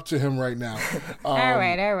looking up to him right now. All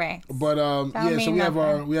right. But so we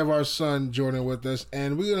have our son Jordan with us,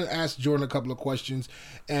 and we're gonna ask Jordan a couple of questions,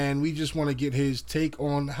 and we just want to get his take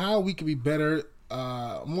on how we can be better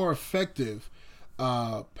more effective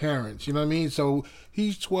parents. You know what I mean? So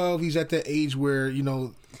he's 12. He's at that age where, you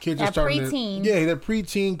know, kids are starting preteen. they're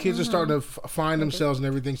preteen. Kids are starting to find themselves and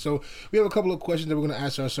everything. So we have a couple of questions that we're going to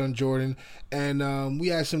ask our son Jordan, and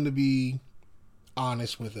we asked him to be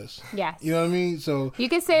honest with us. Yes. You know what I mean? So you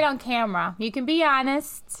can say it on camera. You can be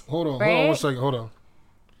honest. Hold on 1 second. Hold on.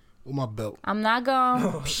 With my belt. I'm not going.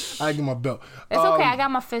 I get my belt. It's okay. I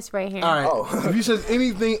got my fist right here. All right. If he says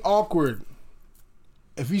anything awkward,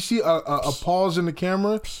 if you see a pause in the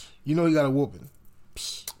camera, you know he got a whooping.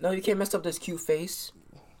 No, you can't mess up this cute face.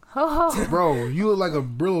 Bro, you look like a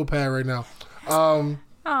Brillo pad right now. Leave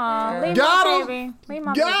got my baby. Leave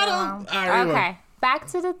my Got baby him. alone. All right, Okay. Back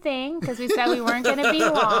to the thing, because we said we weren't going to be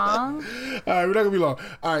long. All right, we're not going to be long.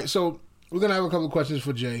 All right, so we're going to have a couple of questions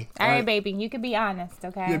for Jay. All right, baby. You can be honest,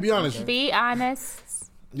 okay? Yeah, be honest. Be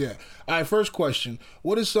honest. Yeah. All right, first question.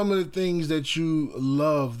 What are some of the things that you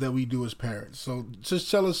love that we do as parents? So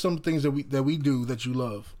just tell us some things that we do that you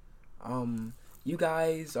love. You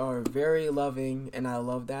guys are very loving, and I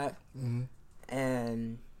love that. Mm-hmm.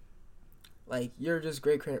 And, like, you're just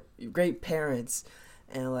great parents.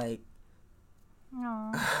 And, like,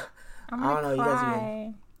 Aww. I don't know. You guys are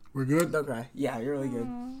good. We're good? Don't cry. Yeah, you're really good.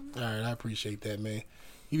 All right, I appreciate that, man.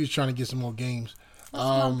 You just trying to get some more games. That's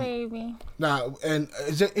my baby. Now, and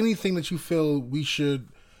is there anything that you feel we should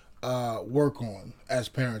work on as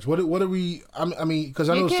parents? What are we? I mean, because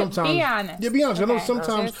I know sometimes. Be honest. Yeah, be honest. Okay. I know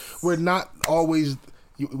sometimes we're not always.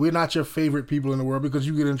 We're not your favorite people in the world because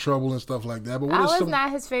you get in trouble and stuff like that. But what I was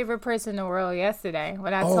not his favorite person in the world yesterday.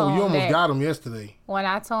 When I told him you almost got him yesterday. When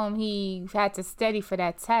I told him he had to study for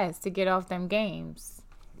that test to get off them games.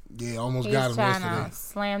 Yeah, almost got him yesterday. He's trying to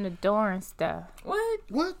slam the door and stuff.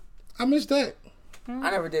 What? I missed that.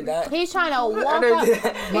 I never did that. He's trying to walk up.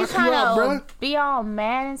 He's trying to be all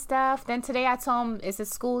mad and stuff. Then today I told him it's a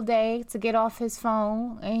school day to get off his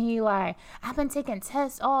phone. And he like, I've been taking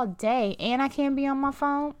tests all day and I can't be on my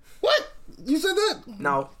phone. What? You said that?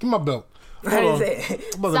 No. Give me my belt. I didn't say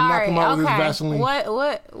it. I'm about to knock him out with his Vaseline.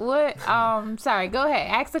 What? Sorry, go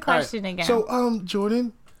ahead. Ask the question again. So,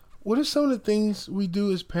 Jordan, what are some of the things we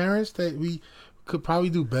do as parents that we could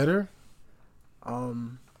probably do better?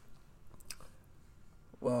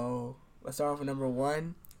 Well, let's start off with number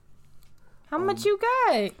 1. How much you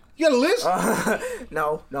got? You got a list?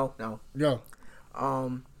 No. Go.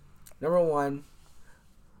 Number 1,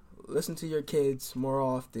 listen to your kids more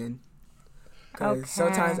often. Because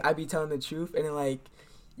sometimes I be telling the truth, and then, like,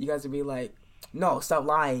 you guys would be like, no, stop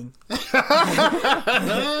lying.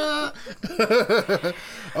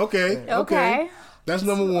 Okay. That's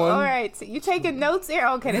number 1. All right. So you taking notes here?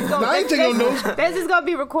 Okay. I ain't taking notes. This is going to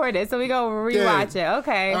be recorded, so we go rewatch it.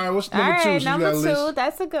 Okay. All right. What's number 2? So number 2.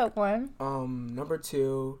 That's a good one. Number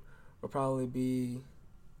 2 will probably be,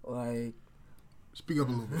 like... Speak up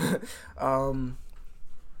a little bit.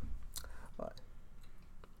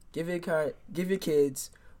 Give your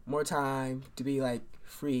kids more time to be, like,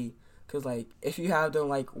 free. Because, like, if you have them,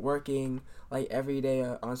 like, working, like, every day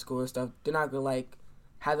on school and stuff, they're not going to, like,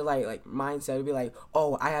 have the, like mindset to be like,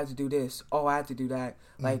 oh, I have to do this. Oh, I have to do that.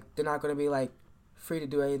 Like, they're not going to be, like, free to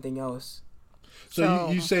do anything else.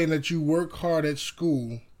 So you saying that you work hard at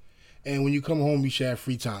school, and when you come home, you should have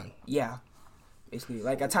free time? Yeah. Basically.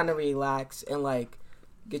 Like, a time to relax and, like,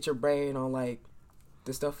 get your brain on, like,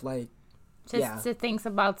 the stuff, like, Just to think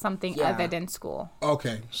about something other than school.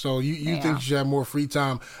 Okay. So you think you should have more free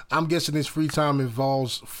time. I'm guessing this free time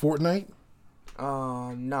involves Fortnite?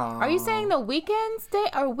 No. Are you saying the weekends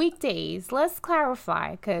or weekdays? Let's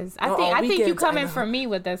clarify, because I think you coming for me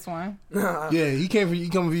with this one. Yeah, he coming for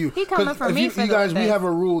you. He coming for me. You guys, we have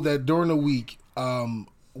a rule that during the week,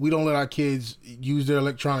 we don't let our kids use their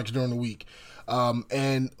electronics during the week.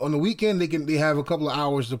 And on the weekend, they have a couple of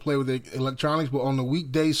hours to play with their electronics, but on the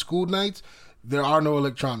weekday school nights, there are no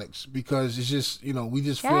electronics because it's just, we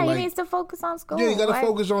just feel like... he needs to focus on school. Yeah, you got to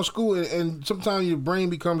focus on school. And sometimes your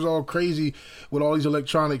brain becomes all crazy with all these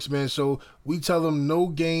electronics, man. So we tell them no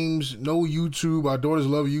games, no YouTube. Our daughters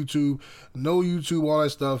love YouTube. No YouTube, all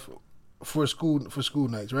that stuff for school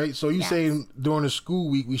nights, right? So you saying during the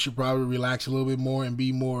school week, we should probably relax a little bit more and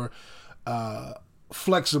be more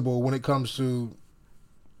flexible when it comes to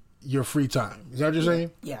your free time. Is that what you're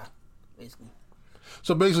saying? Yeah, basically.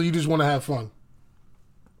 So basically, you just want to have fun.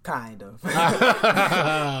 Kind of. All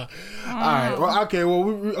right. Well, okay. Well,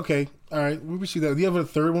 okay. All right. We see that. Do you have a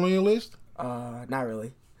third one on your list? Not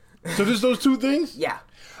really. So just those 2 things? Yeah.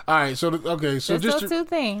 All right. So So just those 2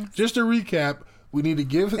 things. Just to recap, we need to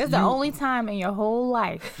give. It's the only time in your whole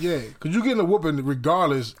life. Yeah, because you're getting a whooping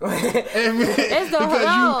regardless. That's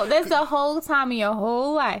the whole time in your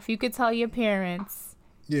whole life. You could tell your parents.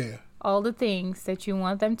 Yeah. all the things that you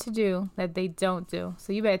want them to do that they don't do.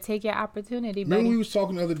 So you better take your opportunity, buddy. Remember we was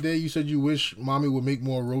talking the other day, you said you wish mommy would make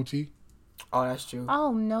more roti? Oh, that's true.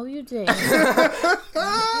 Oh, no, you didn't.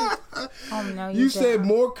 Oh, no, you didn't. You said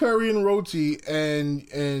more curry and roti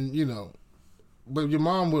and you know, but your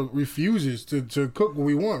mom refuses to cook what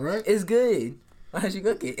we want, right? It's good. Why don't you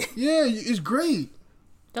cook it? Yeah, it's great.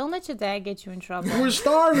 Don't let your dad get you in trouble. We're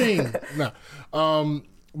starving. No.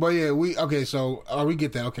 But yeah, we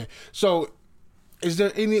get that. Okay. So is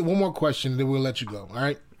there one more question, then we'll let you go. All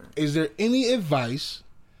right. Is there any advice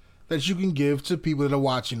that you can give to people that are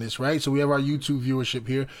watching this, right? So we have our YouTube viewership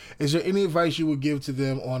here. Is there any advice you would give to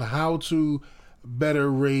them on how to better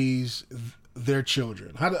raise their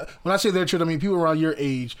children? When I say their children, I mean people around your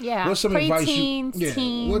age. Yeah. What's some advice teens.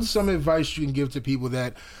 What's some advice you can give to people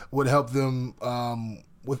that would help them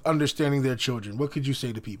with understanding their children? What could you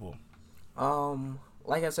say to people?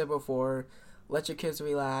 Like I said before, let your kids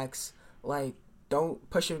relax. Like, don't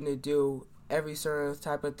push them to do every certain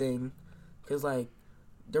type of thing, because like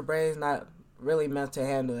their brain's not really meant to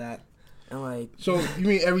handle that. And like, so you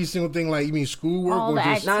mean every single thing? Like you mean schoolwork or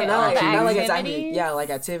just not like activities? Yeah, like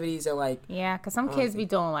activities and like because some kids be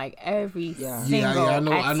doing like every single I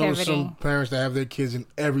activity. know some parents that have their kids in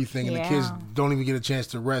everything, and the kids don't even get a chance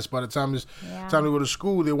to rest. By the time it's time to go to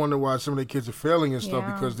school, they wonder why some of their kids are failing and stuff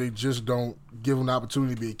because they just don't give them the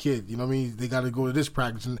opportunity to be a kid. You know what I mean? They got to go to this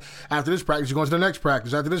practice, and after this practice, you're going to the next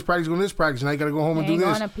practice. After this practice, you're going to this practice, and now you got to go home and do this.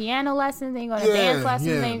 Going to piano lessons, then you go to dance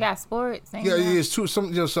lessons, then you got sports. It's true.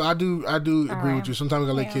 So I do agree with you. Sometimes I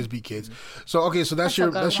gotta let kids be kids. So okay, so that's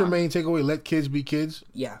your main takeaway. Let kids be kids.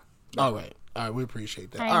 Yeah. All right. We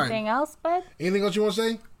appreciate that. Anything else, bud? Anything else you want to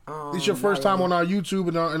say? This is your first time on our YouTube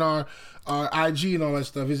and our IG and all that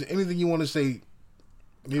stuff. Is there anything you want to say?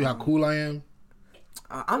 Maybe how cool I am.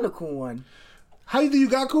 I'm the cool one. How you think you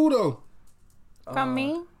got cool though? From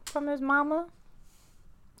me? From his mama?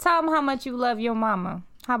 Tell him how much you love your mama.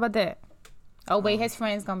 How about that? Oh wait, his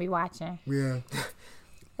friend's gonna be watching. Yeah.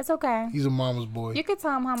 It's okay. He's a mama's boy. You can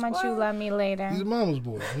tell him how much you love me later. He's a mama's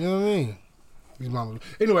boy. You know what I mean? He's mama's boy.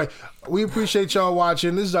 Anyway, we appreciate y'all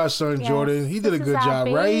watching. This is our son, Jordan. He did a good job,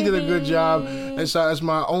 right? He did a good job. That's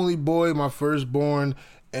my only boy, my firstborn.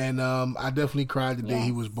 And I definitely cried the day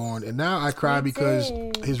he was born. And now I cry because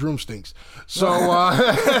his room stinks. So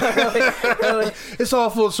it's all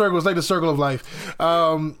full circle. It's like the circle of life.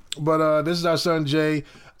 But this is our son, Jay.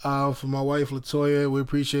 For my wife, Latoya. We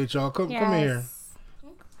appreciate y'all. Come here.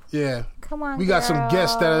 Yeah. Come on, we got some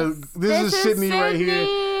guests that are... This is Sydney right here.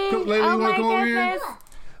 Layla, you want to come over here?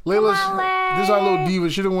 Layla, this is our little diva.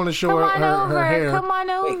 She didn't want to show her hair. Come on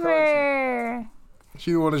over.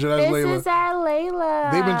 She didn't want to show. That's Layla. This is our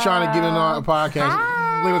Layla. They've been trying to get in our podcast.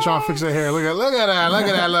 Hi. Layla trying to fix her hair. Look at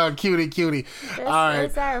that little cutie. All right.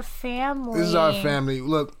 This is our family. This is our family.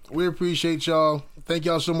 Look, we appreciate y'all. Thank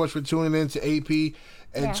y'all so much for tuning in to AP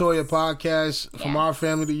and Toya Podcast. From our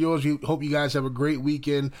family to yours, we hope you guys have a great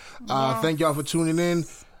weekend. Thank y'all for tuning in.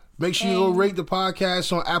 Make sure you go rate the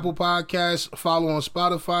podcast on Apple Podcasts. Follow on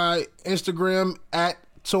Spotify, Instagram at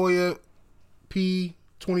Toya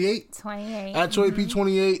P28. At Toya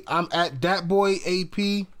P28. I'm at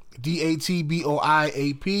DatBoyAP.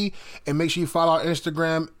 DATBOIAP. And make sure you follow our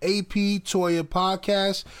Instagram, AP Toya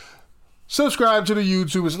Podcast. Subscribe to the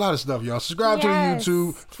YouTube. It's a lot of stuff, y'all. Subscribe to the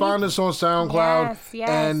YouTube. Find us on SoundCloud.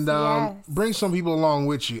 And bring some people along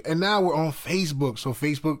with you. And now we're on Facebook. So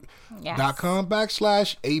Facebook.com/AP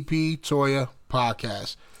Toya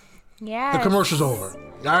Podcast. Yes. The commercial's over.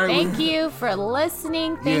 All right. Thank you for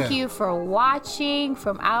listening. Thank you for watching.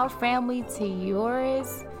 From our family to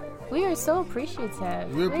yours. We are so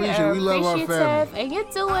appreciative. We love our family. And you're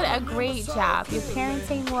doing a great job. You're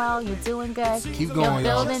parenting well. You're doing good. Keep going,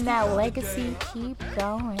 You're building that legacy. Keep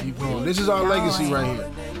going. This is our legacy right here.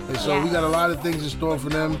 And so we got a lot of things in store for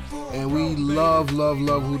them. And we love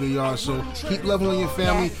who they are. So keep loving on your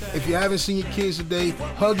family. If you haven't seen your kids today,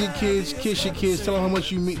 hug your kids, kiss your kids, tell them how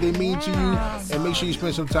much they mean to you, and make sure you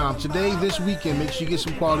spend some time. Today, this weekend, make sure you get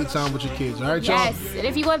some quality time with your kids. All right, y'all? Yes. And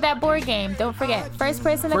if you want that board game, don't forget. First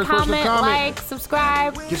person to comment, like,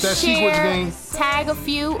 subscribe, get that share, sequence game. Tag a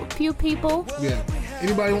few people. Yeah.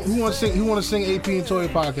 Anybody who want to sing AP and Toya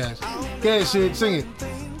Podcast? Go ahead, Sid, sing it.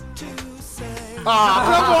 Come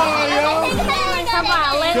on, yo. Come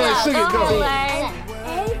on, Layla. Yeah, sing it, go.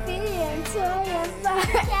 AP and Toya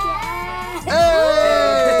Podcast.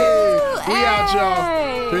 Hey! We out, y'all.